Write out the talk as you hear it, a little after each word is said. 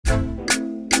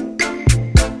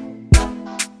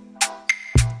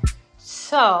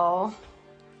So,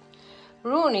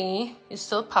 Rooney is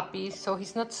still a puppy, so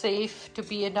he's not safe to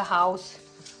be in the house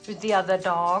with the other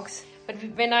dogs. But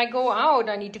when I go out,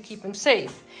 I need to keep him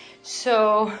safe.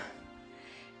 So,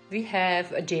 we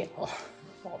have a jail.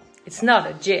 Well, it's not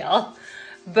a jail,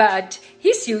 but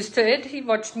he's used to it. He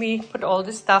watched me put all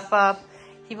this stuff up.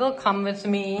 He will come with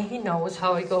me. He knows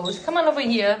how it goes. Come on over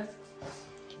here.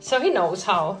 So he knows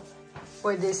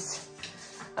where this,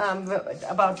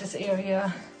 about this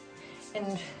area.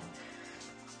 And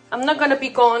I'm not gonna be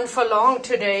gone for long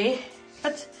today.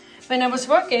 But when I was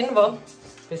working, well,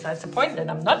 besides the point that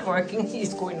I'm not working,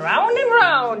 he's going round and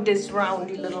round, this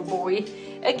roundy little boy.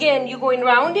 Again, you're going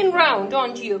round and round,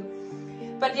 aren't you?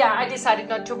 But yeah, I decided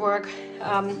not to work,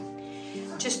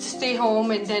 just to stay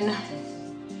home and then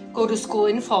go to school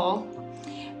in fall.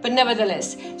 But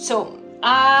nevertheless, so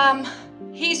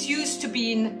he's used to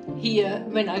being here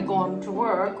when I go on to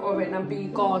work or when I'm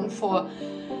being gone for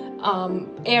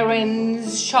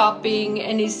errands, shopping,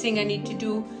 anything I need to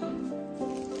do.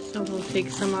 So we'll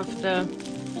take some of the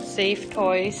safe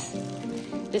toys.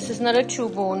 This is not a chew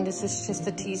bone, this is just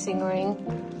a teasing ring.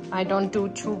 I don't do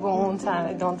chew bones.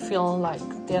 I don't feel like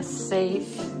they're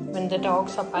safe when the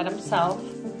dogs are by themselves.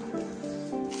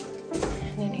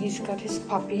 And then he's got his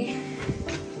puppy.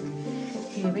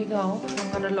 Here we go.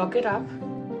 I'm gonna lock it up.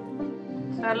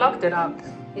 I locked it up.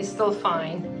 He's still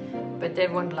fine, but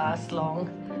that won't last long.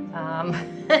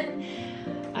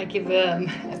 I give him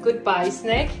a good bye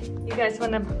snack. You guys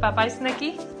want a bye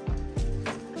snacky?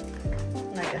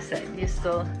 Like I said,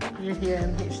 you hear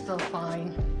him, he's still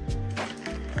fine.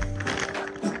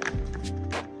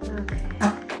 Okay.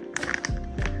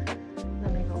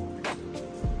 Let me go.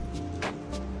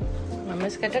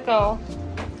 Mama's got to go.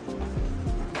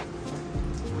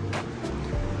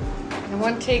 It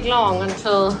won't take long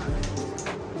until...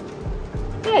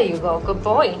 There you go, good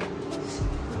boy.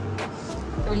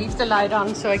 I'll leave the light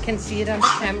on so I can see it on the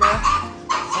camera.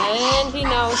 And he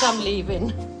knows I'm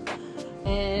leaving.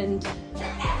 And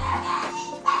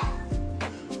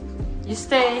you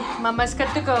stay. Mama's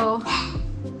got to go.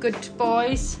 Good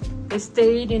boys. They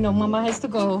stayed. You know, Mama has to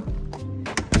go.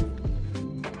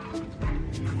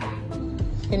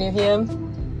 Can you hear him?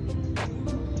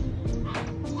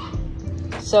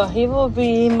 So he will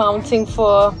be mounting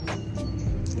for,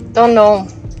 don't know.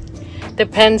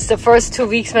 Depends. The first 2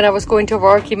 weeks when I was going to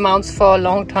work, he mounts for a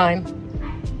long time.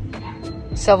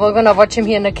 So we're gonna watch him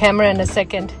here in the camera in a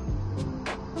second.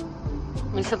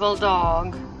 Miserable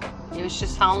dog. He was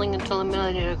just howling until a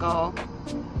minute ago.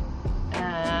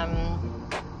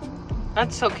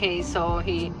 That's okay. So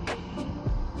he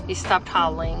stopped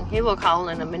howling. He will howl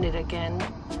in a minute again.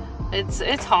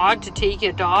 It's hard to take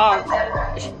your dog.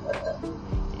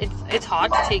 It's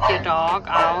hard to take your dog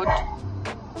out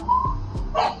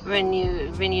when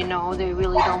you know they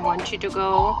really don't want you to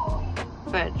go,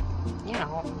 but you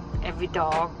know, every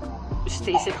dog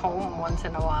stays at home once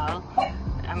in a while.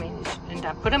 I mean, and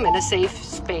I put him in a safe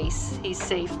space. He's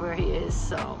safe where he is,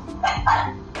 so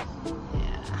yeah.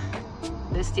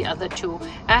 This is the other two.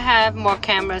 I have more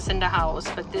cameras in the house,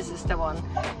 but this is the one.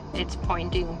 It's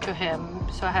pointing to him,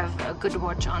 so I have a good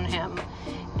watch on him.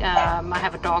 I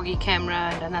have a doggy camera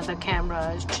and another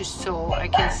camera just so I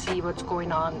can see what's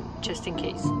going on, just in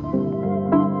case.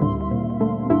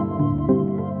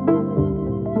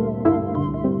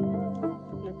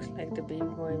 Looks like the baby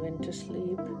boy went to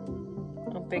sleep.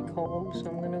 I'm back home, so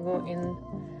I'm gonna go in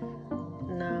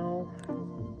now.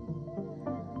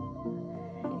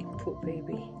 Poor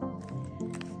baby.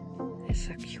 It's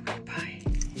a cutie pie.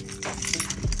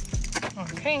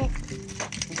 Okay.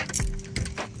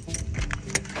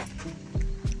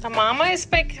 The mama is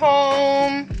back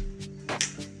home.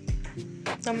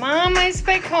 The mama is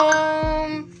back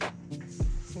home.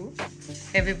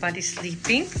 Everybody's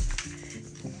sleeping.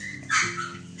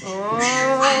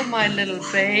 Oh, my little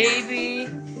baby.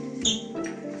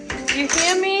 You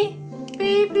hear me,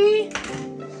 baby?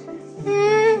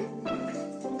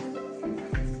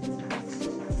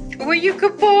 Were you a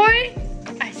good boy?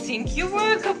 I think you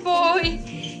were a good boy.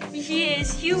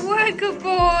 Yes, you were a good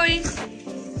boy.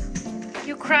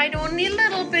 You cried only a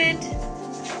little bit.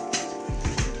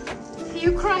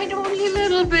 You cried only a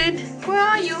little bit. Where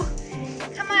are you?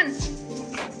 Come on.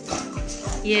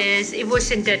 Yes, it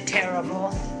wasn't that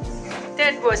terrible.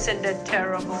 That wasn't that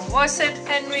terrible, was it,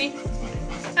 Henry?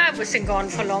 I wasn't gone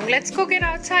for long. Let's go get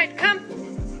outside. Come.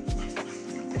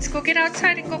 Let's go get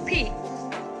outside and go pee.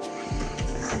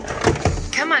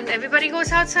 Come on, everybody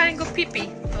goes outside and go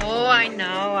pee-pee. Oh, I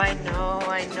know, I know,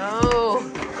 I know.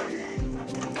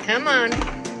 Come on.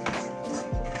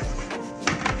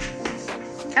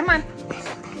 Come on.